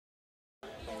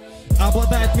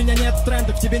Обладает, меня нет в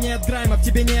трендах, в тебе нет грайма, в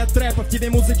тебе нет рэпа, в тебе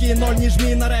музыки ноль, не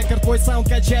жми на рекорд. Твой саунд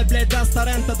качает, блять, до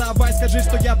торрента. Давай скажи,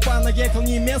 что я понаехал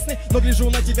не местный, но гляжу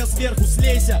на тебя сверху,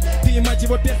 слейся. Ты, мать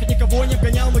его, перхоть, никого не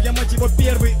обгонял, но я, мать его,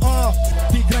 первый.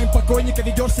 Ты грайм покойника,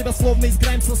 ведешь себя словно из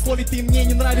грайм сословий. Ты мне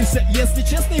не нравишься, если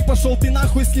честно, и пошел ты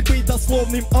нахуй, если быть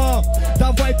дословным.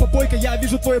 Давай, попойка, я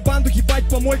вижу твою банду, ебать,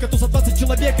 помойка. Тут за 20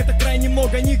 человек, это крайне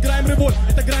много, не грайм револьт,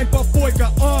 это грайм попойка.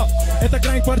 Это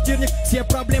грайм квартирник, все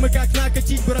проблемы как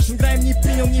накатить. Бы Russian грайм не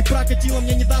принял, не прокатило,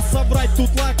 мне не даст соврать, тут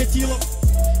лакатило.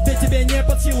 Да тебе не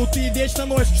под силу, ты вечно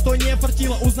ноешь, что не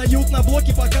фартило. Узнают на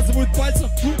блоке, показывают пальцем,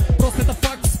 просто это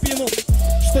факт в спину.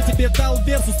 Что тебе дал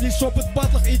версус, лишь опыт в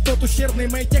батлах и тот ущербный.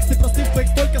 Мои тексты просты, в твоих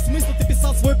столько смысла. Ты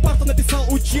писал свой парт, написал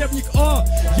учебник.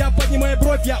 Я поднимаю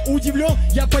бровь, я удивлен.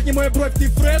 Я поднимаю бровь, ты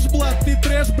фреш, блад, ты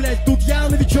трэш, блять. Тут я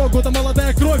новичок, года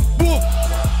молодая кровь.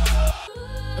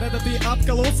 Реда, ты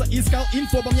обкололся, искал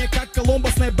инфо обо мне как Коломбо.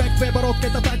 Снэпбэк, твоя бородка,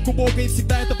 это так убого. И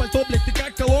всегда это пальто, блять, ты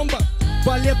как Коломбо.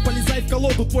 Балет, полезай в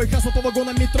колоду, твой хасл по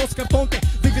вагонам метро с картонкой.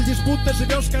 Выглядишь, будто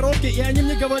живешь в коробке, и они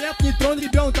мне говорят, не тронь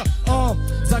ребенка.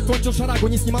 Закончил шарагу,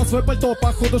 не снимал свое пальто,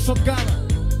 походу шотгана.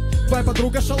 Твоя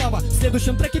подруга шалава, в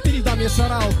следующем треке передам я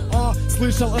шарал.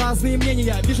 Слышал разные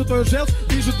мнения, вижу твою желчь,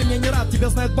 вижу, ты мне не рад. Тебя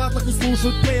знают в батлах, не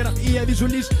слушают в плеерах, и я вижу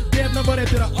лишь бедного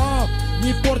рэпера.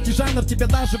 Не порти жанр, тебя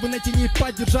даже в инете не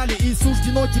поддержали. И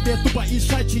суждено тебе тупо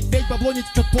ишачить, ведь бабло не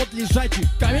течет под лежачий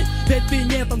камень. Ведь ты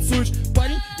не танцуешь,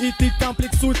 парень, и ты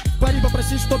комплексуешь. Парень,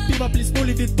 попроси, чтоб пиво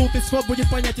плеснули, ведь тут исход будет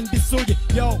понятен без суги.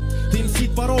 Йоу, ты МС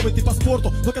дворовый, ты по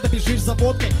спорту, но когда бежишь за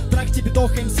водкой, трак тебе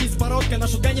дох МС с бородкой. На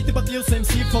шутгане ты подлился МС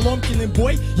Холомкиным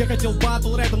бой. Я хотел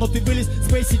батл рэпа, но ты вылез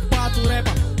с бейсик батл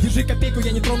рэпа. Держи копейку,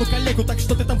 я не трону коллегу, так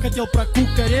что ты там хотел про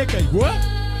кукарекой?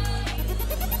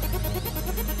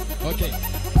 Окей.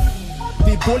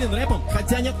 Ты болен рэпом?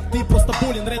 Хотя нет, ты просто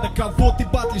болен, Реда. Кого ты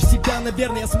батлишь? Себя,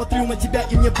 наверное. Я смотрю на тебя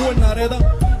и мне больно, Реда.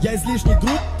 Я излишний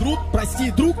труд,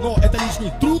 прости, друг, но это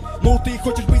лишний труд. Ну ты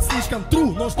хочешь быть слишком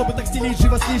true, но чтобы так стелить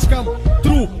живо слишком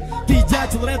true. Ты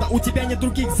дятел, Реда, у тебя нет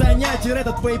других занятий,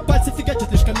 Реда. Твои пальцы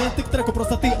фигачат лишь комменты к треку.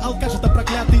 Просто ты алкаш, это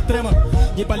проклятый тремор.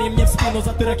 Не пали мне в спину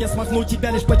затырок, я смахну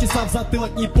тебя лишь почесав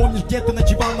затылок. Не помнишь, где ты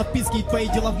ночевал на вписке, и твои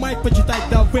дела в майк почитать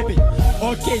да выпить.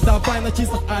 Окей, давай на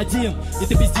числах 1, и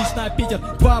ты пиздишь на Питер.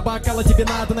 2 бокала тебе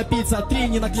надо напиться, 3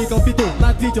 не накликал биту,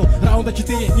 натвитил. Раунда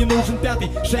 4 не нужен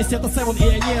 5, 6 это 7, и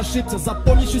я не ошибся.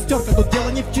 Запомни шестерка, тут дело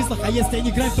не в числах, а если я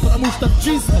не грайм, то потому что в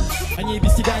числах. Они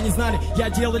без тебя не знали, я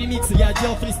делал ремиксы, я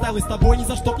делал фристайл, и с тобой ни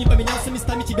за что не поменялся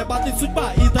местами. Тебя батлит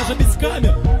судьба, и даже без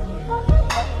камер.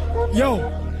 Йоу.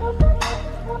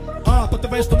 По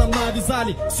ТВ, что нам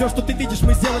навязали. Все, что ты видишь,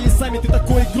 мы сделали сами. Ты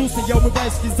такой грустный, я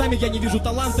умываюсь слезами. Я не вижу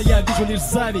таланта, я вижу лишь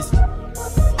зависть.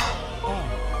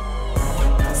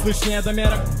 Слышь,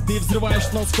 недомерок, ты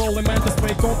взрываешь нос-колл элементы,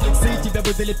 свои комплексы. Тебя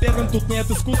выдали первым, тут нет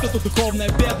искусства, тут духовная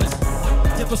бедность.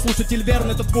 Где-то слушатель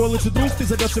верный, это твой лучший друг, ты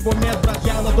зовешь его медбрат.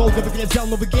 Я надолго в игре взял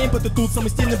новый геймпад, и тут самый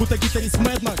стильный, будто гитарист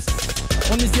Мэд Макс.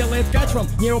 Он не сделает кач вам,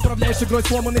 не управляешь игрой,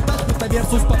 сломанный тач. Тут на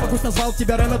версус, папа Гусь назвал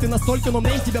тебя Рена, ты настолько, но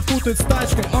мне тебя путают с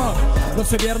тачкой. Но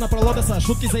все верно про Лодоса,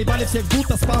 шутки заебали всех,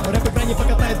 будто спам. Рэп игра не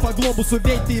покатает по глобусу,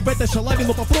 ведь ты в этой шалаве,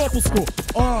 но по пропуску.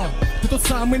 Ты тут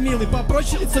самый милый,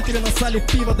 попроще лицо тебе насали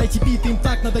в пиво. Дайте биты, им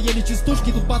так надоели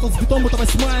частушки. Тут батл с битом, будто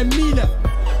 8-я миля.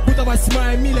 Будто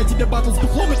 8-я миля, тебе батл с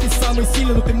бухлом, и ты самый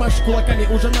сильный. Но ты машешь кулаками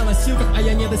уже на носилках, а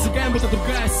я недосягаем, будто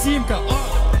другая симка.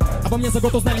 Обо мне за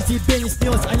год узнали, тебе не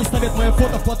снилось. Они ставят мое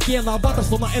фото в платке на аватар,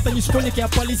 словно это не школьники, а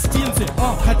палестинцы.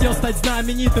 Хотел стать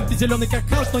знаменитым, ты зеленый как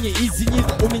Халк, но не из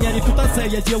зенита. У меня репутация,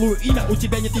 я делаю имя, у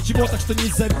тебя нет ничего, так что не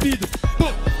завидуй.